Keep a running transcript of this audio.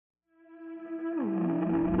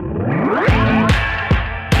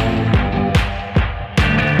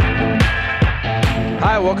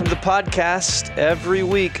welcome to the podcast. Every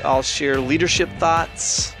week I'll share leadership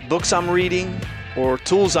thoughts, books I'm reading, or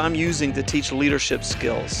tools I'm using to teach leadership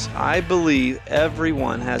skills. I believe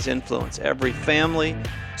everyone has influence. Every family,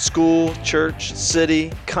 school, church,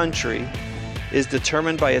 city, country is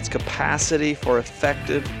determined by its capacity for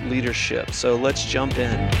effective leadership. So let's jump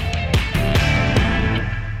in.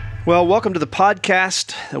 Well, welcome to the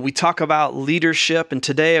podcast. We talk about leadership, and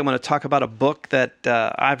today I'm going to talk about a book that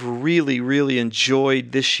I've really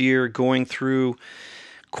enjoyed this year going through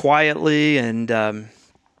quietly and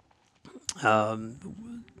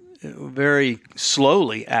very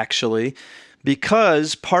slowly, actually,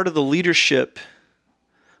 because part of the leadership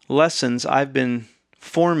lessons I've been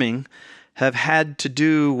forming have had to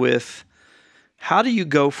do with how do you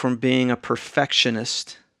go from being a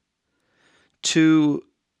perfectionist to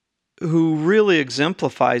who really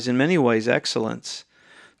exemplifies in many ways excellence,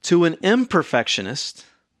 to an imperfectionist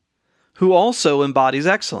who also embodies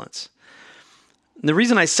excellence. And the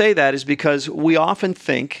reason I say that is because we often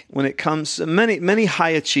think when it comes, many high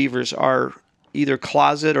achievers are either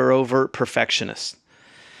closet or overt perfectionists.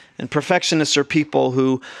 And perfectionists are people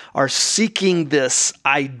who are seeking this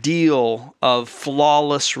ideal of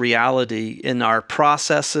flawless reality in our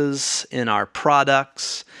processes, in our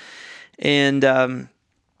products, and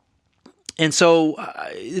so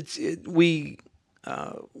we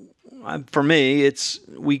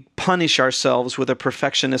punish ourselves with a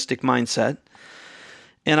perfectionistic mindset.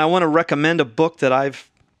 And I want to recommend a book that I've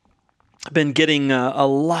been getting a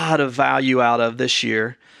lot of value out of this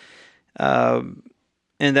year. And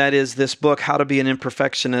that is this book, How to Be an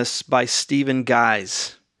Imperfectionist by Stephen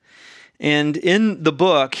Guise. And in the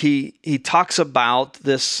book, he talks about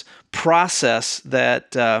this process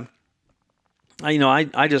that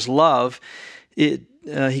I just love. It.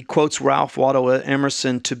 He quotes Ralph Waldo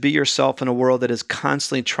Emerson, "To be yourself in a world that is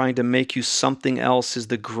constantly trying to make you something else is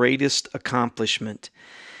the greatest accomplishment."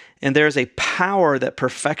 And there's a power that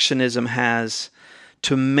perfectionism has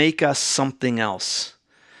to make us something else.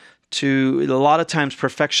 A lot of times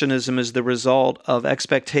perfectionism is the result of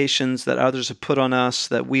expectations that others have put on us,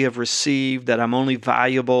 that we have received, that I'm only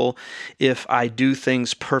valuable if I do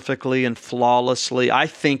things perfectly and flawlessly. I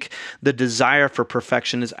think the desire for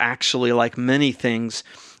perfection is actually, like many things,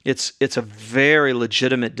 it's a very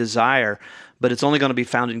legitimate desire, but it's only going to be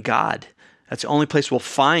found in God. That's the only place we'll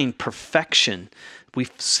find perfection. We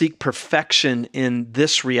seek perfection in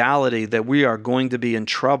this reality that we are going to be in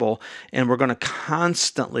trouble, and we're going to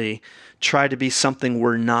constantly try to be something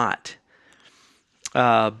we're not.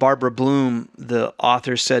 Barbara Bloom, the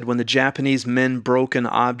author, said, "When the Japanese men broke in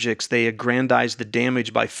objects, they aggrandized the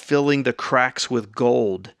damage by filling the cracks with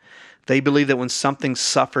gold. They believe that when something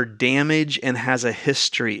suffered damage and has a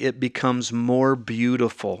history, it becomes more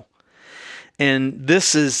beautiful." And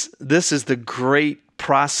this is the great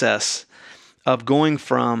process of going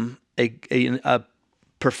from a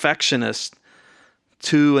perfectionist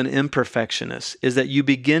to an imperfectionist, is that you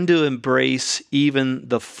begin to embrace even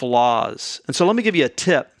the flaws. And so let me give you a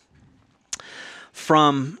tip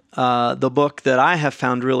from the book that I have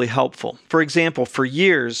found really helpful. For example, for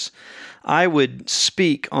years, I would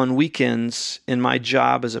speak on weekends in my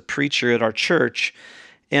job as a preacher at our church,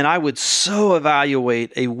 and I would so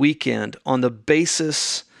evaluate a weekend on the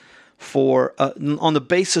basis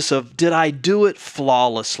of, did I do it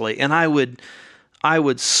flawlessly? And I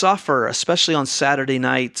would suffer, especially on Saturday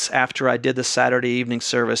nights after I did the Saturday evening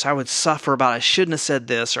service. I would suffer about, I shouldn't have said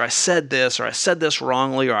this, or I said this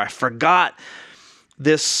wrongly, or I forgot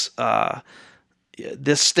this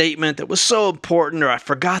statement that was so important, or I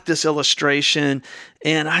forgot this illustration,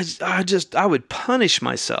 and I would punish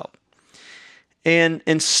myself. And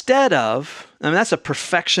instead of, that's a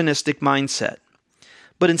perfectionistic mindset.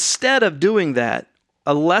 But instead of doing that,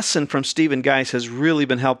 a lesson from Stephen Guise has really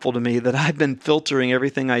been helpful to me, that I've been filtering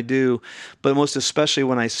everything I do, but most especially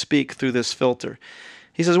when I speak, through this filter.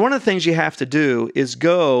 He says, one of the things you have to do is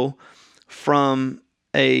go from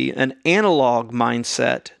an analog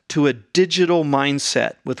mindset to a digital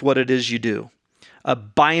mindset with what it is you do, a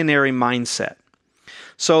binary mindset.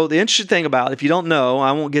 So the interesting thing about, if you don't know,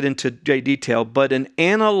 I won't get into great detail, but an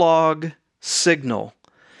analog signal,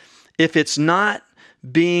 if it's not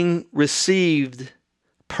being received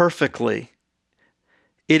perfectly,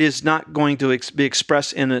 it is not going to be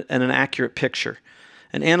expressed in an accurate picture.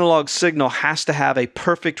 An analog signal has to have a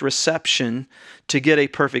perfect reception to get a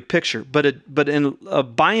perfect picture. But in a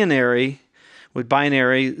binary, with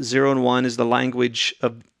binary, 0 and 1 is the language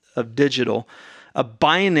of digital. A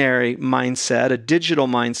binary mindset, a digital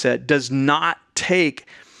mindset, does not take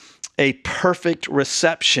a perfect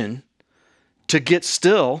reception to get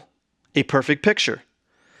still a perfect picture.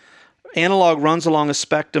 Analog runs along a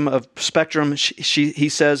spectrum, he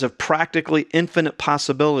says, of practically infinite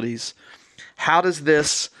possibilities. How does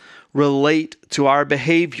this relate to our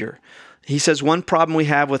behavior? He says one problem we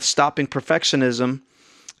have with stopping perfectionism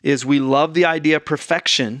is we love the idea of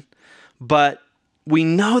perfection, but we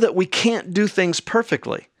know that we can't do things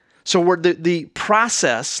perfectly. So the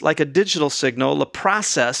process, like a digital signal, the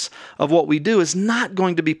process of what we do is not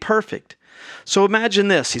going to be perfect. So imagine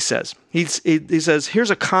this, he says. He says,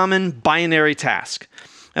 here's a common binary task.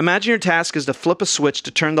 Imagine your task is to flip a switch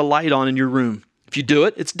to turn the light on in your room. If you do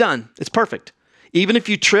it, it's done. It's perfect. Even if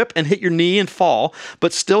you trip and hit your knee and fall,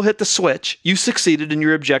 but still hit the switch, you succeeded in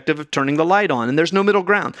your objective of turning the light on, and there's no middle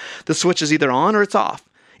ground. The switch is either on or it's off.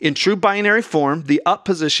 In true binary form, the up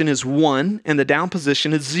position is 1 and the down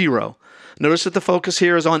position is 0. Notice that the focus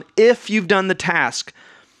here is on if you've done the task,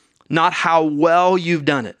 not how well you've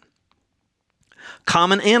done it.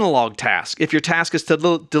 Common analog task. If your task is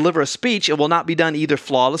to deliver a speech, it will not be done either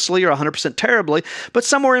flawlessly or 100% terribly, but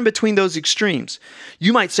somewhere in between those extremes.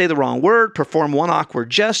 You might say the wrong word, perform one awkward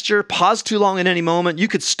gesture, pause too long at any moment. You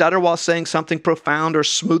could stutter while saying something profound or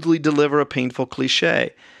smoothly deliver a painful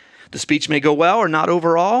cliche. The speech may go well or not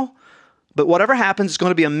overall, but whatever happens is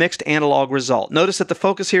going to be a mixed analog result. Notice that the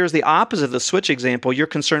focus here is the opposite of the switch example. You're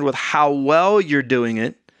concerned with how well you're doing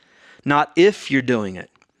it, not if you're doing it.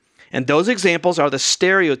 And those examples are the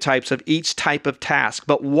stereotypes of each type of task.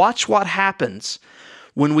 But watch what happens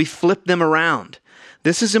when we flip them around.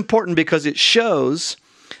 This is important because it shows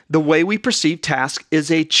the way we perceive task is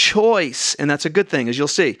a choice. And that's a good thing, as you'll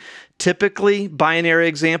see. Typically, binary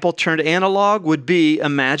example turned analog would be,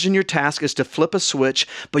 imagine your task is to flip a switch,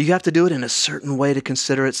 but you have to do it in a certain way to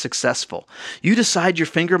consider it successful. You decide your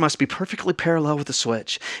finger must be perfectly parallel with the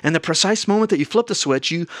switch. And the precise moment that you flip the switch,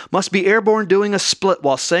 you must be airborne doing a split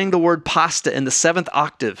while saying the word pasta in the 7th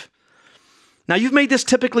octave. Now, you've made this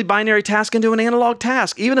typically binary task into an analog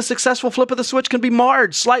task. Even a successful flip of the switch can be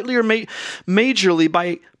marred slightly or majorly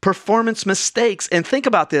by performance mistakes. And think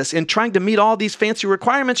about this. In trying to meet all these fancy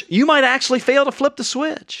requirements, you might actually fail to flip the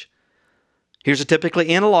switch. Here's a typically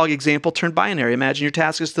analog example turned binary. Imagine your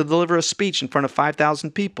task is to deliver a speech in front of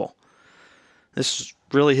 5,000 people. This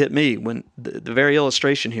really hit me when the very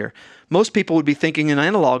illustration here. Most people would be thinking in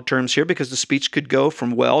analog terms here because the speech could go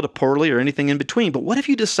from well to poorly or anything in between. But what if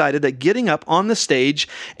you decided that getting up on the stage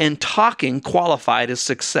and talking qualified as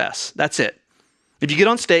success? That's it. If you get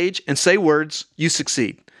on stage and say words, you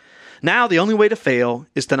succeed. Now, the only way to fail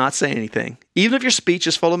is to not say anything. Even if your speech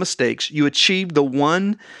is full of mistakes, you achieved the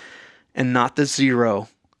 1 and not the 0,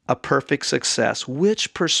 a perfect success.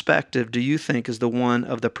 Which perspective do you think is the one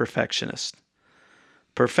of the perfectionist?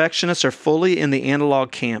 Perfectionists are fully in the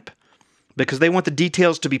analog camp because they want the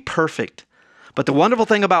details to be perfect. But the wonderful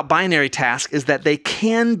thing about binary tasks is that they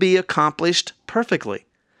can be accomplished perfectly.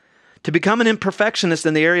 To become an imperfectionist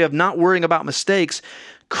in the area of not worrying about mistakes,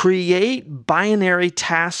 create binary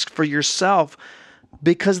tasks for yourself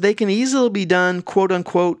because they can easily be done, quote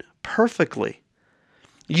unquote, perfectly.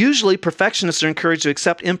 Usually, perfectionists are encouraged to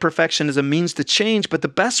accept imperfection as a means to change, but the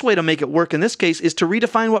best way to make it work in this case is to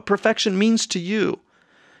redefine what perfection means to you.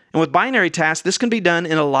 And with binary tasks, this can be done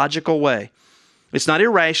in a logical way. It's not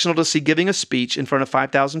irrational to see giving a speech in front of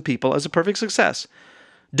 5,000 people as a perfect success.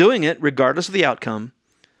 Doing it, regardless of the outcome,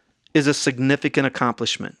 is a significant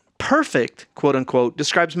accomplishment. Perfect, quote unquote,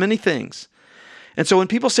 describes many things. And so when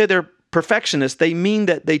people say they're perfectionists, they mean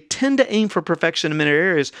that they tend to aim for perfection in many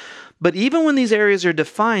areas. But even when these areas are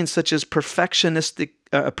defined, such as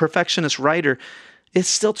a perfectionist writer, it's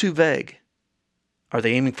still too vague. Are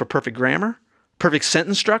they aiming for perfect grammar? Perfect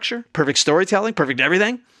sentence structure? Perfect storytelling? Perfect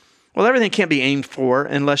everything? Well, everything can't be aimed for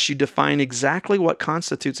unless you define exactly what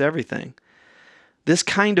constitutes everything. This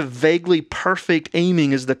kind of vaguely perfect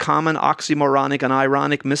aiming is the common oxymoronic and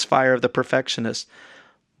ironic misfire of the perfectionist.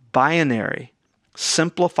 Binary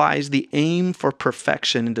simplifies the aim for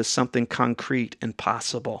perfection into something concrete and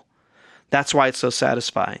possible. That's why it's so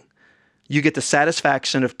satisfying. You get the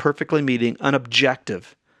satisfaction of perfectly meeting an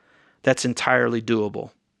objective that's entirely doable.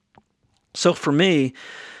 So for me,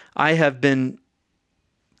 I have been,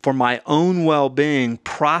 for my own well-being,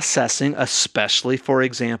 processing, especially, for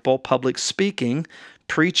example, public speaking,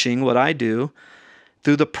 preaching, what I do,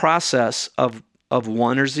 through the process of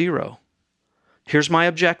 1 or 0. Here's my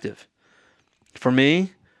objective. For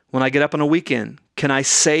me, when I get up on a weekend, can I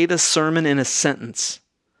say the sermon in a sentence?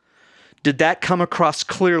 Did that come across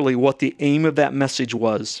clearly what the aim of that message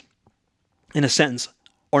was in a sentence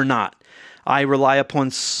or not? I rely upon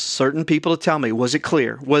certain people to tell me, was it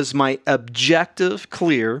clear? Was my objective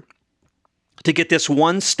clear to get this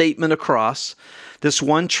one statement across, this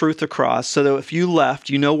one truth across, so that if you left,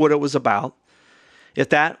 you know what it was about? If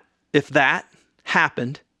that if that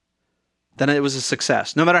happened, then it was a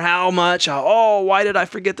success. No matter how much, why did I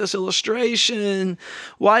forget this illustration?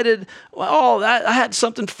 I had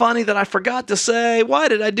something funny that I forgot to say. Why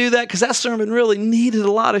did I do that? Because that sermon really needed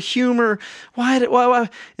a lot of humor. Why?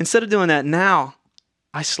 Instead of doing that, now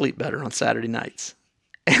I sleep better on Saturday nights.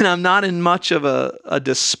 And I'm not in much of a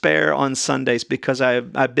despair on Sundays because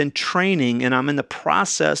I've been training, and I'm in the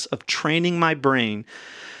process of training my brain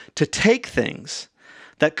to take things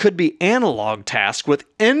that could be analog tasks with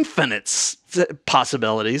infinite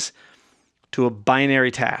possibilities to a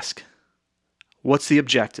binary task. What's the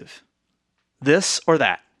objective? This or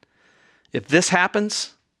that. If this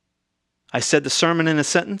happens, I said the sermon in a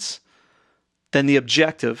sentence, then the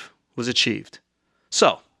objective was achieved.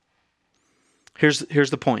 So, here's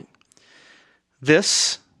the point.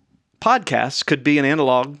 This podcast could be an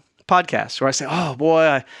analog podcast where I say, oh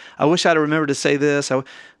boy, I wish I'd remembered to say this.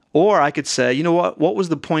 Or I could say, you know what? What was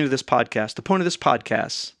the point of this podcast? The point of this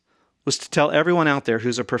podcast was to tell everyone out there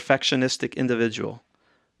who's a perfectionistic individual,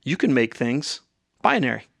 you can make things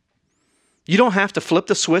binary. You don't have to flip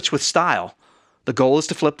the switch with style. The goal is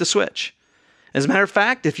to flip the switch. As a matter of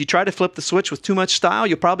fact, if you try to flip the switch with too much style,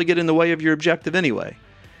 you'll probably get in the way of your objective anyway.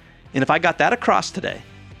 And if I got that across today,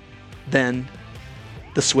 then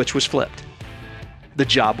the switch was flipped. The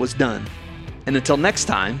job was done. And until next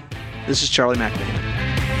time, this is Charlie McMahon.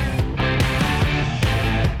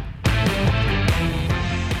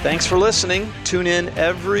 Thanks for listening. Tune in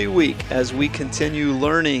every week as we continue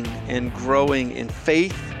learning and growing in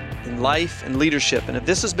faith, in life, and leadership. And if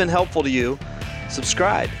this has been helpful to you,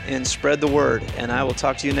 subscribe and spread the word. And I will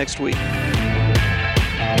talk to you next week.